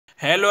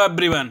Hello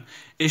everyone,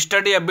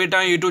 study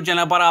एवरीटाइम YouTube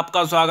channel पर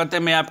आपका स्वागत है।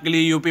 मैं आपके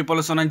लिए यूपी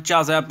पुलिस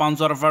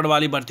 49,500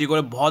 वाली भर्ती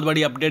को बहुत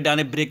बड़ी अपडेट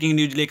यानी ब्रेकिंग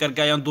न्यूज लेकर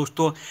के आया हूं।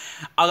 दोस्तों,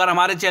 अगर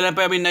हमारे चैनल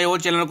पर अभी नए हो,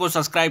 चैनल को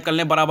सब्सक्राइब कर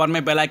लें, बराबर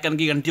में बेल आइकन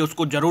की घंटी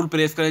उसको जरूर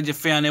प्रेस करें,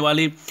 जिससे आने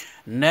वाली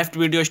next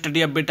video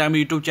study एवरीटाइम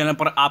YouTube channel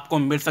पर आपको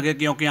मिल सके,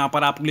 क्योंकि यहाँ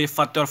पर आपके लिए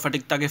सत्य और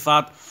सटीकता के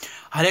साथ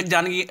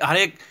हर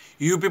एक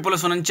यूपी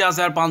पुलिस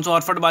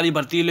 49,568 वाली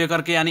भर्ती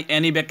लेकर के यानी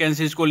एनी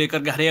वैकेंसीज को लेकर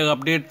के हर एक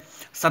अपडेट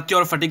सत्य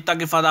और सटीकता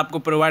के साथ आपको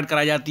प्रोवाइड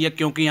कराई जाती है,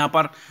 क्योंकि यहाँ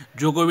पर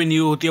जो कोई भी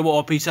न्यूज़ होती है वो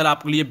ऑफिशियल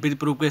आपके लिए विद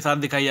प्रूफ के साथ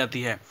दिखाई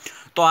जाती है।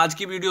 तो आज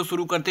की वीडियो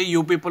शुरू करते हैं।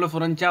 यूपी पुलिस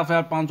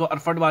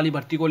 49,568 वाली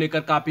भर्ती को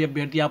लेकर काफ़ी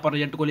अभ्यर्थी यहाँ पर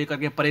रिजल्ट को लेकर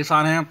के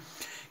परेशान हैं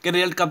कि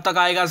रिजल्ट कब तक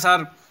आएगा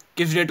सर,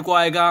 किस डेट को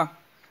आएगा।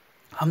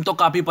 हम तो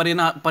काफ़ी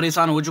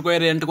परेशान हो चुके हैं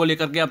रिजल्ट को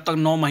लेकर के। अब तक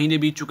 9 महीने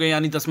बीत चुके हैं,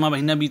 यानी 10वां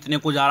महीना बीतने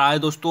को जा रहा है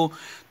दोस्तों।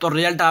 तो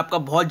रिजल्ट आपका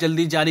बहुत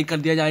जल्दी जारी कर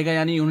दिया जाएगा,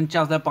 यानी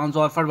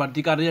 49,568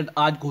 भर्ती का रिजल्ट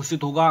आज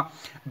घोषित होगा।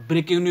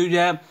 ब्रेकिंग न्यूज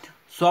है,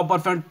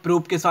 100%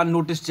 प्रूफ के साथ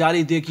नोटिस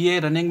जारी। देखिए,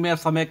 रनिंग में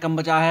समय कम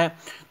बचा है,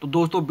 तो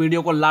दोस्तों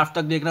वीडियो को लास्ट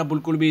तक देखना,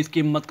 बिल्कुल भी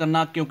स्किप मत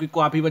करना, क्योंकि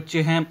काफ़ी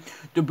बच्चे हैं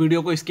जो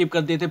वीडियो को स्किप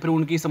कर देते, फिर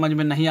उनकी समझ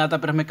में नहीं आता,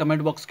 फिर हमें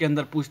कमेंट बॉक्स के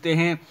अंदर पूछते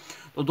हैं।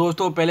 तो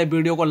दोस्तों, पहले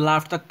वीडियो को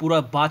लास्ट तक पूरा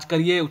वॉच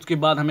करिए, उसके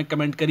बाद हमें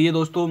कमेंट करिए।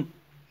 दोस्तों,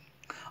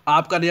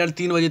 आपका रिजल्ट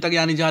 3 बजे तक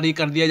यानी जारी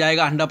कर दिया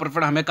जाएगा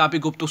 100%। हमें काफ़ी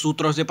गुप्त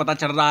सूत्रों से पता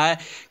चल रहा है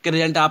कि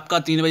रिजल्ट आपका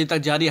 3 बजे तक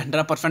जारी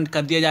 100%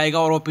 कर दिया जाएगा,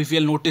 और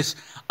ऑफिशियल नोटिस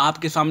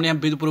आपके सामने हम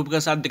विद प्रूफ के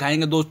साथ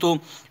दिखाएंगे। दोस्तों,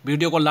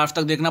 वीडियो को लास्ट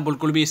तक देखना,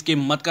 बिल्कुल भी स्किप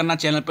मत करना।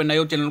 चैनल पर नए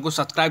हो, चैनल को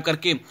सब्सक्राइब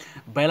करके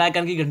बेल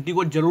आइकन की घंटी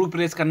को जरूर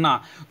प्रेस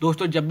करना।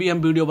 दोस्तों, जब भी हम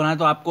वीडियो बनाएं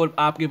तो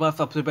आपके पास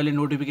सबसे पहले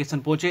नोटिफिकेशन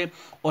पहुँचे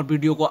और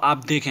वीडियो को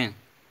आप देखें।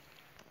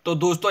 तो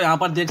दोस्तों, यहाँ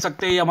पर देख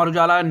सकते हैं, अमर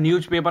उजाला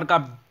न्यूज़पेपर का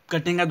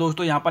कटिंग है।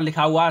 दोस्तों, यहाँ पर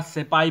लिखा हुआ है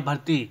सिपाही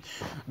भर्ती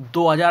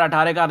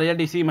 2018 का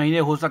रिजल्ट इसी महीने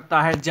हो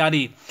सकता है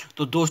जारी।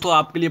 तो दोस्तों,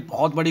 आपके लिए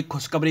बहुत बड़ी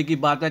खुशखबरी की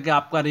बात है कि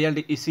आपका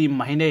रिजल्ट इसी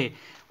महीने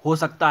हो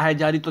सकता है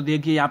जारी। तो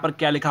देखिए यहाँ पर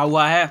क्या लिखा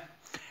हुआ है।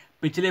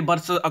 पिछले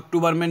वर्ष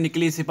अक्टूबर में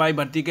निकली सिपाही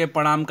भर्ती के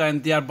परिणाम का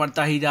इंतजार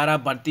बढ़ता ही जा रहा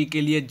है। भर्ती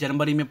के लिए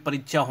जनवरी में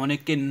परीक्षा होने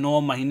के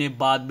 9 महीने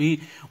बाद भी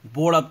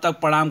बोर्ड अब तक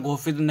परिणाम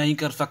घोषित नहीं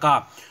कर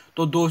सका।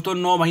 तो दोस्तों,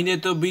 9 महीने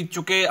तो बीत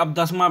चुके, अब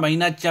 10वां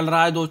महीना चल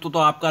रहा है दोस्तों। तो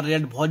आपका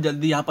रिजल्ट बहुत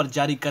जल्दी यहाँ पर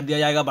जारी कर दिया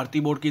जाएगा,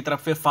 भर्ती बोर्ड की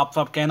तरफ से साफ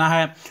साफ कहना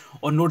है,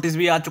 और नोटिस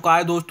भी आ चुका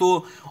है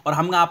दोस्तों। और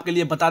हम आपके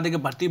लिए बता दें कि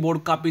भर्ती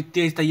बोर्ड काफ़ी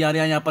तेज़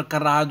तैयारियां यहाँ पर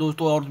कर रहा है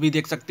दोस्तों। और भी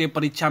देख सकते हैं,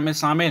 परीक्षा में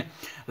शामिल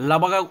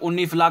लगभग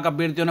 19 लाख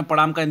अभ्यर्थियों ने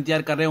परिणाम का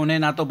इंतजार कर रहे हैं। उन्हें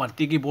ना तो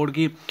भर्ती की बोर्ड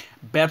की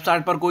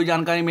वेबसाइट पर कोई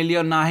जानकारी मिली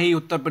और ना ही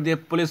उत्तर प्रदेश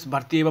पुलिस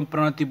भर्ती एवं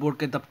प्रोन्नति बोर्ड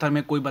के दफ्तर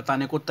में कोई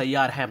बताने को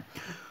तैयार है।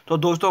 तो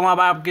दोस्तों, मैं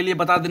आपके लिए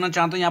बता देना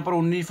चाहता हूँ, यहाँ पर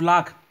 19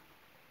 लाख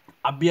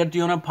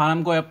अभ्यर्थियों ने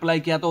फॉर्म को अप्लाई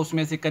किया, तो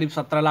उसमें से करीब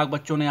 17 लाख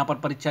बच्चों ने यहाँ पर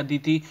परीक्षा दी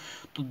थी।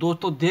 तो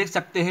दोस्तों, देख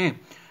सकते हैं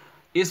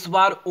इस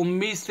बार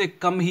उम्मीद से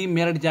कम ही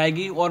मेरिट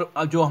जाएगी, और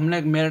जो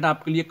हमने मेरिट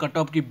आपके लिए कट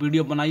ऑफ की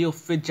वीडियो बनाई है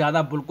उससे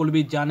ज़्यादा बिल्कुल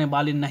भी जाने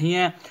वाली नहीं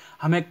है।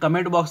 हमें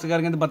कमेंट बॉक्स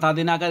करके तो बता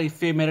देना, अगर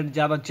इससे मेरिट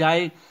ज़्यादा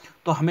जाए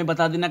तो हमें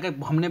बता देना, कि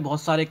हमने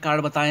बहुत सारे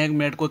कार्ड बताए हैं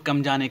मेरिट को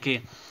कम जाने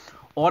के।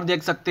 और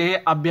देख सकते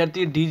हैं,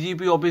 अभ्यर्थी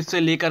डीजीपी ऑफिस से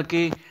लेकर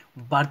के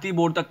भर्ती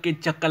बोर्ड तक के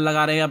चक्कर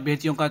लगा रहे हैं।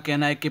 अभ्यर्थियों का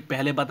कहना है कि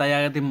पहले बताया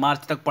गया था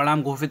मार्च तक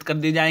परिणाम घोषित कर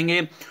दिए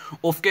जाएंगे,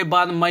 उसके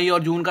बाद मई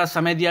और जून का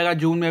समय दिया गया,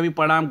 जून में अभी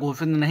परिणाम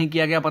घोषित नहीं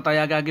किया गया।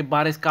 बताया गया कि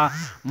बारिश का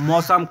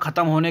मौसम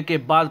खत्म होने के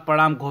बाद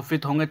परिणाम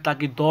घोषित होंगे,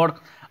 ताकि दौड़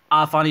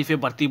आसानी से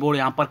भर्ती बोर्ड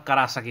यहाँ पर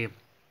करा सके।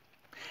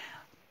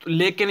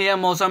 लेकिन यह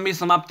मौसम भी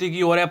समाप्ति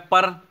की ओर है,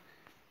 पर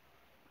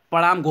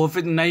परिणाम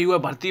घोषित नहीं हुए।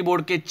 भर्ती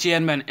बोर्ड के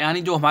चेयरमैन,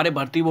 यानी जो हमारे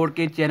भर्ती बोर्ड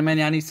के चेयरमैन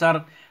यानी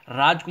सर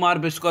राजकुमार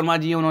विश्वकर्मा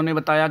जी, उन्होंने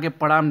बताया कि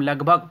परिणाम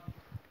लगभग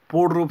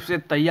पूर्ण रूप से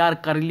तैयार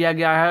कर लिया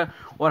गया है।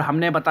 और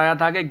हमने बताया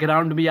था कि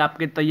ग्राउंड भी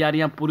आपकी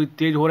तैयारियां पूरी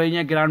तेज हो रही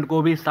हैं, ग्राउंड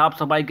को भी साफ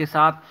सफाई के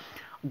साथ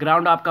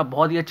ग्राउंड आपका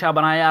बहुत ही अच्छा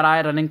बनाया जा रहा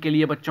है, रनिंग के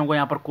लिए बच्चों को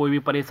यहाँ पर कोई भी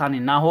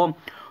परेशानी ना हो।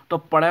 तो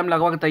परिणाम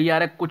लगभग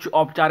तैयार है, कुछ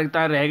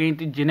औपचारिकताएं रह गई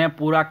थी जिन्हें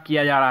पूरा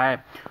किया जा रहा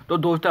है। तो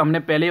दोस्तों,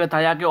 हमने पहले ही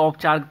बताया कि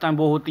औपचारिकताएं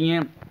वो होती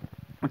हैं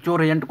जो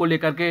रिजल्ट को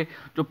लेकर के,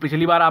 जो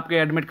पिछली बार आपके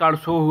एडमिट कार्ड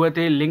शो हुए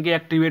थे, लिंक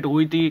एक्टिवेट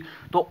हुई थी,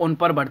 तो उन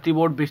पर भर्ती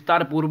बोर्ड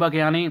विस्तार पूर्वक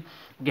यानी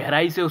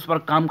गहराई से उस पर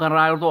काम कर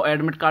रहा है। तो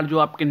एडमिट कार्ड जो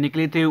आपके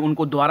निकले थे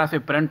उनको दोबारा से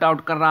प्रिंट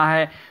आउट कर रहा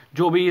है,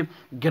 जो भी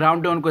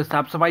ग्राउंड है उनको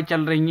साफ सफाई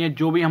चल रही है,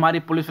 जो भी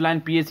हमारी पुलिस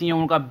लाइन पीएसी है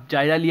उनका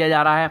जायजा लिया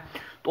जा रहा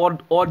है। तो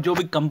और जो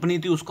भी कंपनी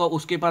थी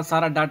उसके पास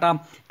सारा डाटा,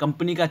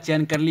 कंपनी का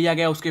चयन कर लिया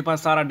गया, उसके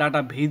पास सारा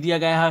डाटा भेज दिया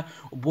गया है,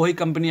 वही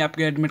कंपनी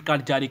आपके एडमिट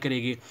कार्ड जारी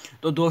करेगी।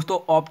 तो दोस्तों,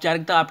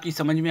 औपचारिकता आपकी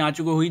समझ में आ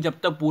चुकी हुई, जब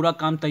तक पूरा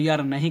काम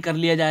तैयार नहीं कर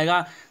लिया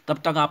जाएगा तब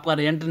तक आपका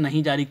रिजल्ट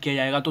नहीं जारी किया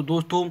जाएगा। तो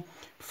दोस्तों,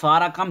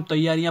 सारा काम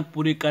तैयारियां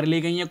पूरी कर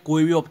ली गई हैं,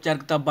 कोई भी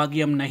औपचारिकता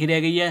बाकी अब नहीं रह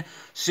गई है।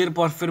 सिर्फ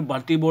और सिर्फ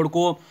भर्ती बोर्ड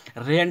को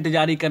रिजल्ट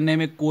जारी करने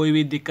में कोई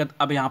भी दिक्कत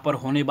अब यहाँ पर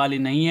होने वाली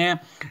नहीं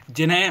है,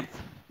 जिन्हें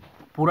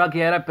पूरा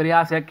गहरा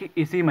प्रयास है कि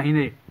इसी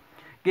महीने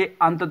के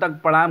अंत तक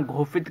परिणाम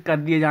घोषित कर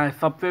दिए जाएं।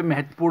 सबसे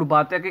महत्वपूर्ण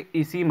बात है कि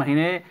इसी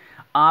महीने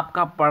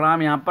आपका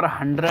परिणाम यहाँ पर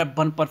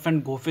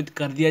 101% घोषित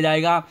कर दिया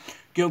जाएगा,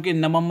 क्योंकि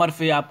नवंबर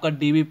से आपका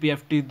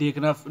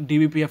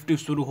डीबीपीएफटी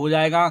शुरू हो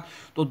जाएगा।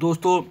 तो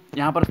दोस्तों,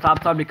 यहाँ पर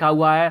साफ साफ लिखा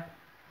हुआ है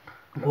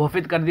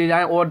घोषित कर दिए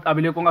जाएं और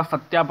अभिलेखों का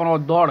सत्यापन और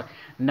दौड़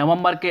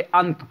नवंबर के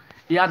अंत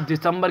या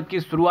दिसंबर की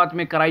शुरुआत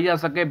में कराई जा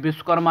सके।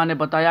 विश्वकर्मा ने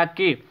बताया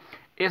कि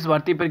इस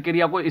भर्ती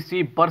प्रक्रिया को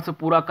इसी वर्ष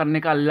पूरा करने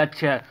का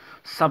लक्ष्य है।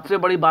 सबसे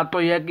बड़ी बात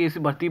तो यह है कि इस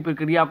भर्ती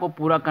प्रक्रिया को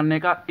पूरा करने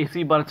का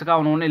इसी वर्ष का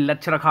उन्होंने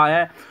लक्ष्य रखा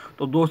है।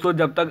 तो दोस्तों,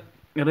 जब तक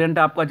रेंट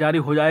आपका जारी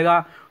हो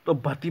जाएगा तो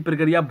भर्ती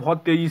प्रक्रिया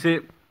बहुत तेज़ी से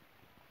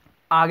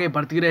आगे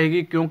बढ़ती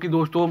रहेगी, क्योंकि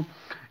दोस्तों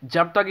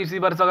जब तक इसी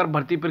वर्ष अगर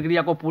भर्ती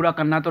प्रक्रिया को पूरा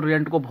करना है तो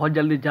रेंट को बहुत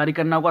जल्दी जारी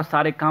करना होगा।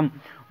 सारे काम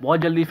बहुत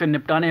जल्दी से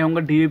निपटाने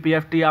होंगे।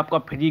 DVPFT आपका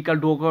फिजिकल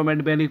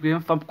डॉक्यूमेंट वेरिफिकेशन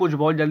सब कुछ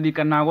बहुत जल्दी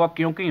करना होगा,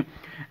 क्योंकि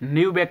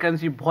न्यू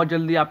वैकेंसी बहुत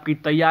जल्दी आपकी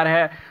तैयार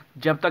है।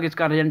 जब तक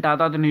इसका रिजल्ट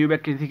आता है तो न्यू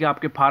वैकेंसी के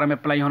आपके फॉर्म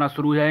अप्लाई होना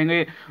शुरू हो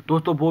जाएंगे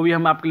दोस्तों। वो भी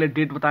हम आपके लिए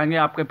डेट बताएंगे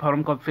आपके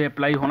फॉर्म कब से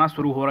अप्लाई होना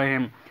शुरू हो रहे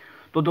हैं।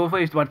 तो दोस्तों,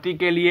 इस भर्ती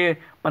के लिए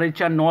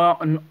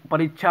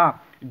परीक्षा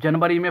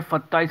जनवरी में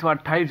 27 व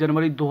 28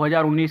 जनवरी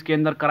 2019 के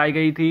अंदर कराई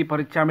गई थी।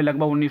 परीक्षा में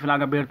लगभग 19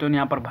 लाख अभ्यर्थियों ने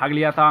यहाँ पर भाग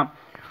लिया था।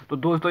 तो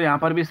दोस्तों, यहाँ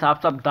पर भी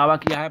साफ साफ दावा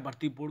किया है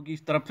भर्ती बोर्ड की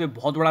इस तरफ से,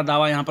 बहुत बड़ा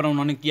दावा यहाँ पर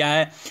उन्होंने किया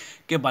है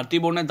कि भर्ती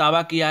बोर्ड ने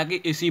दावा किया है कि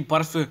इसी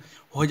वर्ष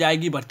हो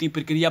जाएगी भर्ती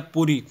प्रक्रिया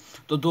पूरी।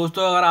 तो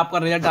दोस्तों, अगर आपका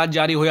रिजल्ट आज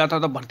जारी हो जाता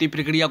तो भर्ती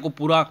प्रक्रिया को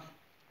पूरा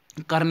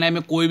करने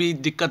में कोई भी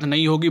दिक्कत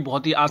नहीं होगी।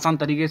 बहुत ही आसान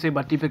तरीके से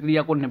भर्ती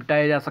प्रक्रिया को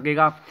निपटाया जा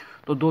सकेगा।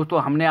 तो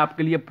दोस्तों, हमने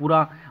आपके लिए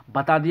पूरा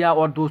बता दिया।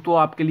 और दोस्तों,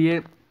 आपके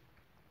लिए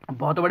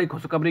बहुत बड़ी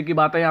खुशखबरी की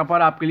बात है, यहाँ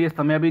पर आपके लिए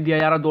समय भी दिया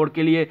जा रहा है दौड़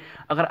के लिए।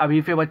 अगर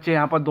अभी से बच्चे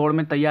यहाँ पर दौड़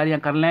में तैयारियाँ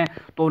कर लें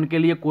तो उनके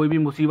लिए कोई भी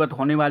मुसीबत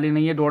होने वाली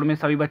नहीं है। दौड़ में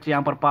सभी बच्चे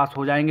यहाँ पर पास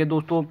हो जाएंगे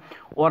दोस्तों।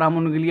 और हम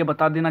उनके लिए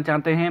बता देना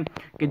चाहते हैं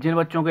कि जिन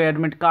बच्चों के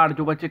एडमिट कार्ड,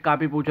 जो बच्चे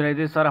काफ़ी पूछ रहे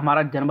थे सर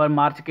हमारा जनवरी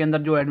मार्च के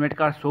अंदर जो एडमिट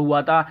कार्ड शो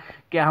हुआ था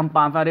क्या हम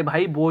पास आ रहे,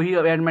 भाई वो ही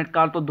एडमिट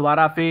कार्ड तो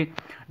दोबारा से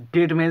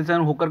डेट मेंशन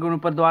होकर के उन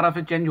पर दोबारा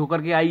से चेंज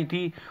होकर के आई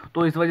थी।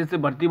 तो इस वजह से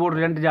भर्ती बोर्ड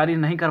रिजल्ट जारी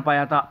नहीं कर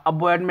पाया था। अब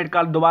वो एडमिट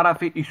कार्ड दोबारा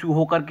से इशू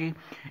होकर के,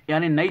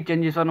 यानी नई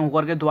चेंजेशन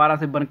होकर के दोबारा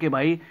से बन के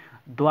भाई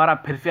दोबारा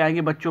फिर से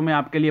आएंगे बच्चों। मैं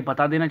आपके लिए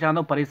बता देना चाहता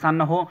हूँ, परेशान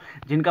ना हो।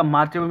 जिनका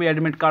मार्च में भी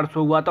एडमिट कार्ड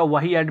शो हुआ था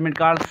वही एडमिट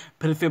कार्ड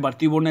फिर से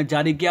भर्ती बोर्ड ने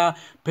जारी किया,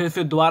 फिर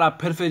से दोबारा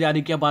फिर से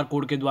जारी किया बार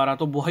कोड के द्वारा।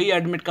 तो वही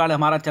एडमिट कार्ड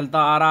हमारा चलता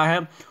आ रहा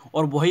है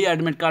और वही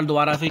एडमिट कार्ड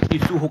दोबारा से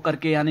इशू होकर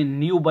के, यानी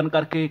न्यू बन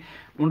करके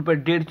उन पर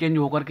डेट चेंज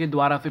होकर के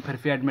दोबारा से फिर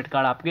से एडमिट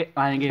कार्ड आपके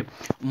आएंगे।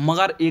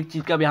 मगर एक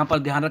चीज़ का भी यहाँ पर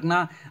ध्यान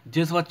रखना,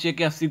 जिस बच्चे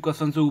के 80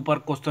 क्वेश्चन से ऊपर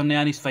क्वेश्चन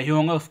यानी सही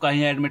होंगे उसका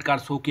ही एडमिट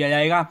कार्ड शो किया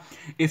जाएगा।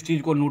 इस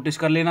चीज़ को नोटिस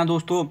कर लेना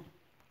दोस्तों।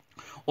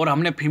 और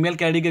हमने फीमेल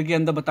कैटेगरी के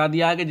अंदर बता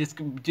दिया है कि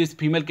जिस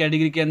फीमेल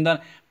कैटेगरी के अंदर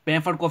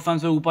 65 क्वेश्चन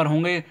से ऊपर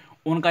होंगे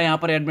उनका यहाँ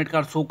पर एडमिट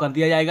कार्ड शो कर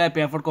दिया जाएगा।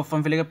 65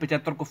 क्वेश्चन से लेकर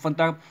 75 क्वेश्चन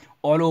तक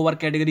ऑल ओवर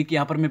कैटेगरी की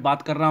यहाँ पर मैं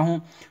बात कर रहा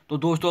हूँ। तो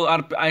दोस्तों,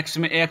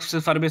 एक्स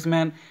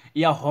सर्विसमैन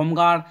या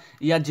होमगार्ड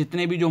या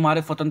जितने भी जो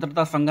हमारे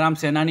स्वतंत्रता संग्राम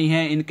सेनानी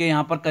हैं इनके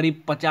यहाँ पर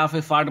करीब 50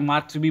 से 60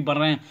 मार्क्स भी बन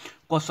रहे हैं।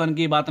 क्वेश्चन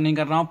की बात नहीं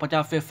कर रहा हूँ,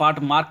 50 से 60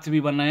 मार्क्स भी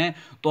बन रहे हैं।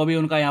 तो अभी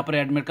उनका यहाँ पर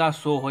एडमिट कार्ड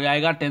शो हो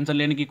जाएगा, टेंशन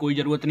लेने की कोई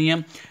ज़रूरत नहीं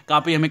है।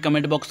 काफ़ी हमें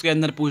कमेंट बॉक्स के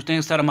अंदर पूछते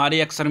हैं सर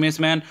हमारे एक्स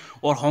सर्विसमैन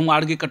और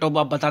होमगार्ड की कट ऑफ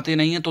आप बताते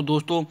नहीं हैं। तो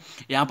दोस्तों,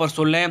 यहाँ पर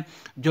सुन लें,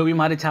 जो भी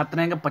हमारे छात्र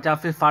हैं कि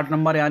 50 से 60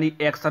 नंबर यानी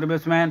एक्स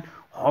सर्विसमैन,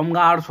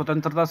 होमगार्ड,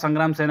 स्वतंत्रता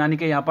संग्राम सेनानी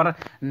के यहाँ पर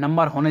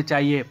नंबर होने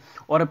चाहिए।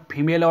 और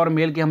फीमेल और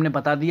मेल के हमने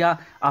बता दिया,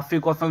 80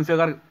 क्वेश्चन से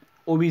अगर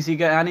OBC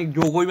का यानी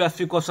जो कोई भी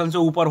 80 क्वेश्चन से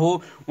ऊपर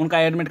हो उनका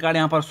एडमिट कार्ड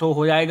यहाँ पर शो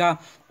हो जाएगा।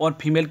 और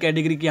फीमेल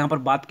कैटेगरी की यहाँ पर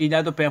बात की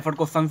जाए तो 65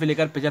 क्वेश्चन से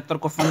लेकर 75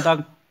 क्वेश्चन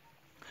तक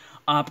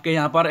आपके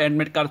यहाँ पर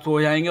एडमिट कार्ड शो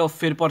हो जाएंगे। और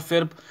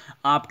सिर्फ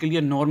आपके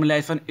लिए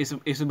नॉर्मलाइजेशन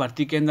इस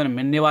भर्ती के अंदर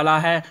मिलने वाला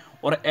है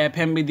और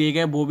FM भी दिए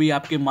गए, वो भी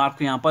आपके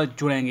मार्क्स यहाँ पर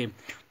जुड़ेंगे।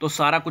 तो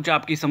सारा कुछ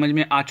आपकी समझ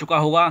में आ चुका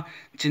होगा,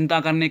 चिंता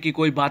करने की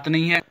कोई बात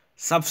नहीं है।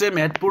 सबसे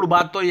महत्वपूर्ण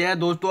बात तो यह है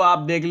दोस्तों, आप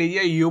देख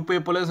लीजिए यूपी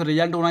पुलिस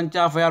रिजल्ट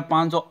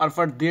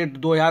 49,568 डेट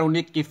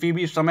 2019 किसी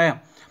भी समय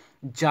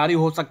जारी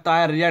हो सकता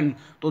है रिजल्ट।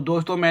 तो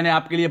दोस्तों, मैंने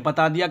आपके लिए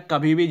बता दिया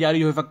कभी भी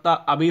जारी हो सकता,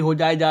 अभी हो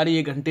जाए जारी,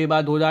 1 घंटे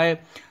बाद हो जाए,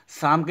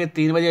 शाम के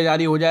 3 बजे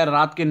जारी हो जाए,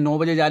 रात के 9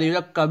 बजे जारी हो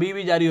जाए, कभी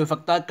भी जारी हो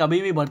सकता है।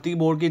 कभी भी भर्ती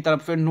बोर्ड की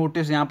तरफ से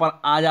नोटिस यहाँ पर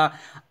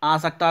आ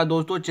सकता है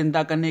दोस्तों,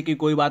 चिंता करने की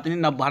कोई बात नहीं।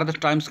 नवभारत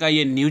टाइम्स का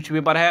ये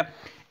न्यूज़पेपर है,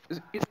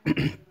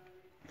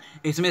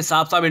 इसमें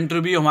साफ साफ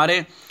इंटरव्यू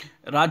हमारे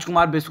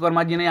राजकुमार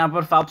विश्वकर्मा जी ने यहाँ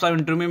पर साफ साफ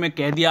इंटरव्यू में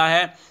कह दिया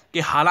है कि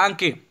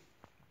हालांकि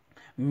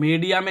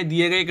मीडिया में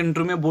दिए गए एक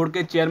इंटरव्यू में बोर्ड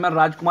के चेयरमैन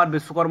राजकुमार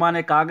विश्वकर्मा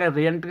ने कहा कि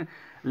रिजल्ट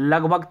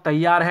लगभग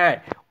तैयार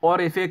है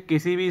और इसे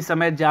किसी भी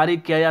समय जारी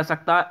किया जा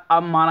सकता है।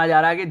 अब माना जा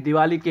रहा है कि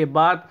दिवाली के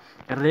बाद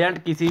रिजल्ट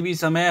किसी भी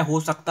समय हो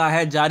सकता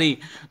है जारी।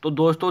 तो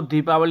दोस्तों,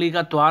 दीपावली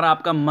का त्यौहार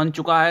आपका मन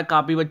चुका है,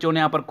 काफ़ी बच्चों ने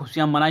यहाँ पर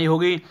खुशियाँ मनाई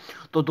होगी।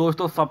 तो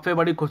दोस्तों, सबसे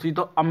बड़ी खुशी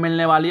तो अब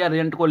मिलने वाली है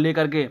रिजल्ट को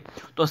लेकर के।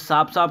 तो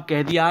साफ साफ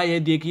कह दिया है, ये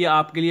देखिए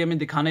आपके लिए मैं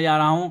दिखाने जा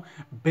रहा हूँ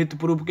विथ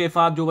प्रूफ के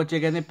साथ। जो बच्चे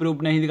कहते हैं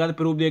प्रूफ नहीं दिखाते,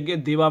 प्रूफ देखिए,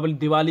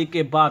 दिवाली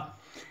के बाद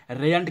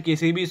रिजल्ट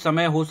किसी भी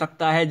समय हो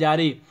सकता है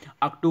जारी।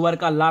 अक्टूबर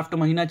का लास्ट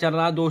महीना चल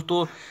रहा है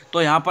दोस्तों,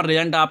 तो यहाँ पर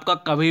रिजल्ट आपका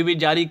कभी भी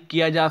जारी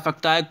किया जा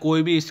सकता है,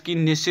 कोई भी इसकी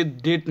निश्चित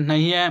डेट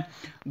नहीं है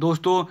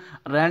दोस्तों।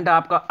 रिजल्ट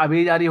आपका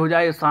अभी जारी हो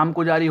जाए, शाम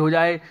को जारी हो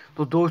जाए,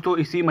 तो दोस्तों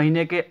इसी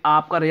महीने के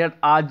आपका रिजल्ट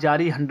आज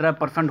जारी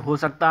 100% हो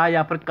सकता है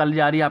या फिर कल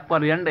जारी आपका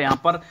रिजल्ट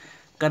यहाँ पर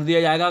कर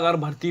दिया जाएगा। अगर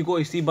भर्ती को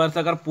इसी वर्ष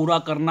अगर पूरा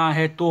करना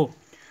है तो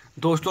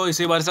दोस्तों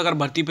इसी वर्ष अगर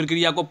भर्ती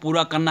प्रक्रिया को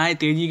पूरा करना है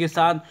तेजी के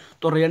साथ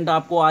तो रिजल्ट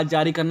आपको आज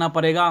जारी करना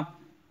पड़ेगा।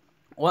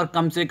 और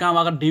कम से कम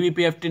अगर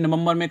डीवीपीएफटी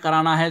नवंबर में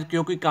कराना है,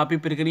 क्योंकि काफ़ी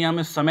प्रक्रिया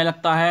में समय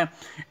लगता है।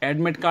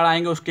 एडमिट कार्ड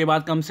आएंगे उसके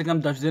बाद कम से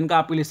कम 10 दिन का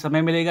आपके लिए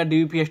समय मिलेगा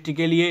डीवीपीएफटी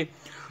के लिए।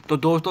 तो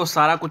दोस्तों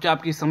सारा कुछ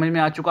आपकी समझ में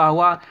आ चुका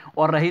होगा।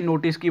 और रही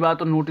नोटिस की बात,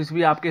 तो नोटिस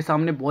भी आपके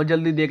सामने बहुत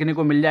जल्दी देखने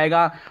को मिल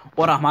जाएगा।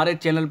 और हमारे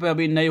चैनल पर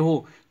अभी नए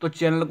हो तो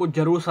चैनल को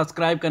जरूर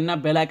सब्सक्राइब करना,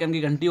 बेल आइकन की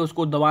घंटी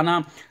उसको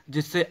दबाना,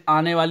 जिससे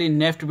आने वाली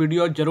नेक्स्ट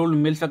वीडियो जरूर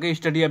मिल सके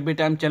स्टडी एवरी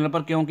टाइम चैनल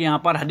पर, क्योंकि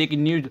यहाँ पर हर एक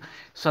न्यूज़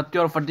सत्य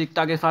और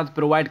सटीकता के साथ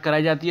प्रोवाइड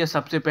कराई जाती है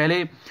सबसे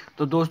पहले।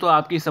 तो दोस्तों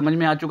आपकी समझ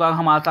में आ चुका,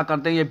 हम आशा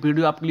करते हैं ये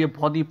वीडियो आपके लिए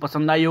बहुत ही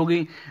पसंद आई होगी।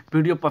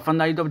 वीडियो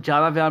पसंद आई तो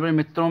ज़्यादा से ज़्यादा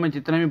मित्रों में,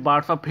 जितने भी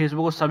व्हाट्सअप,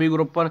 फेसबुक और सभी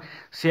ग्रुप पर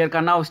शेयर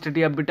करना और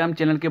स्टडी एवरी टाइम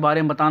चैनल के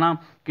बारे में बताना,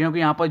 क्योंकि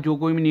यहाँ पर जो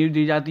कोई भी न्यूज़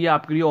दी जाती है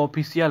आपके लिए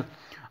ऑफिशियल,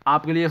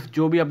 आपके लिए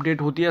जो भी अपडेट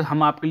होती है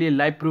हम आपके लिए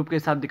लाइव प्रूफ के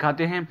साथ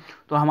दिखाते हैं।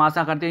 तो हम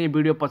आशा करते हैं ये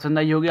वीडियो पसंद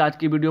आई होगी। आज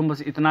की वीडियो में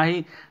बस इतना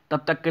ही।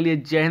 तब तक के लिए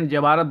जय हिंद, जय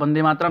भारत,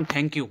 वंदे मातरम।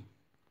 Thank you.